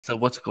So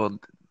what's it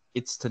called?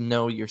 It's to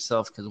know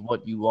yourself because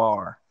what you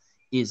are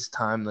is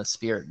timeless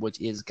spirit, which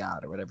is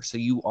God or whatever. So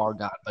you are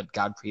God, but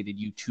God created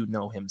you to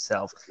know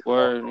Himself.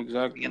 Word, Yeah,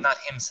 exactly. not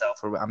Himself,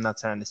 or I'm not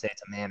trying to say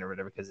it's a man or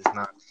whatever because it's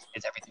not.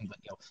 It's everything, but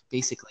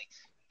basically,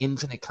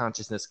 infinite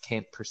consciousness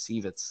can't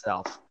perceive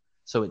itself,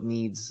 so it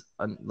needs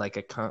like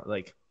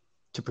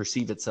to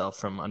perceive itself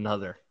from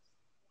another,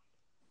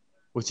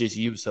 which is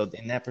you. So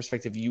in that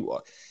perspective, you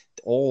are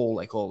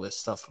all this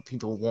stuff.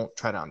 People won't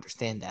try to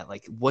understand that.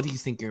 Like, what do you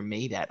think you're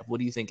made at? What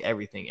do you think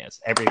everything is?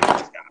 Everything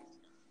is God.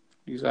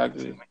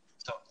 Exactly.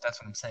 So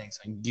that's what I'm saying.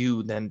 So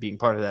you then being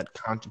part of that,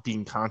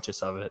 being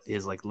conscious of it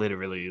is like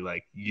literally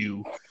like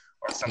you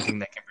or something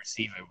that can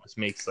perceive it, which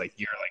makes like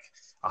you're like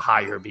a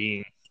higher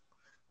being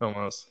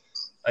almost.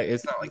 Like,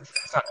 it's not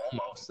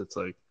almost. It's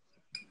like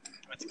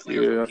it's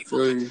clear for Yeah, I people.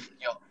 feel you.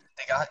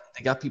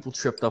 They got people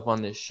tripped up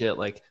on this shit.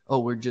 Like, oh,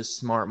 we're just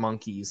smart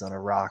monkeys on a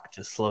rock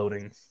just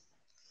floating.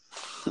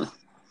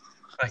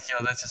 Like,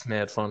 that's just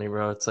mad funny,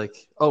 bro. It's like,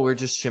 oh, we're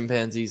just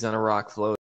chimpanzees on a rock floating.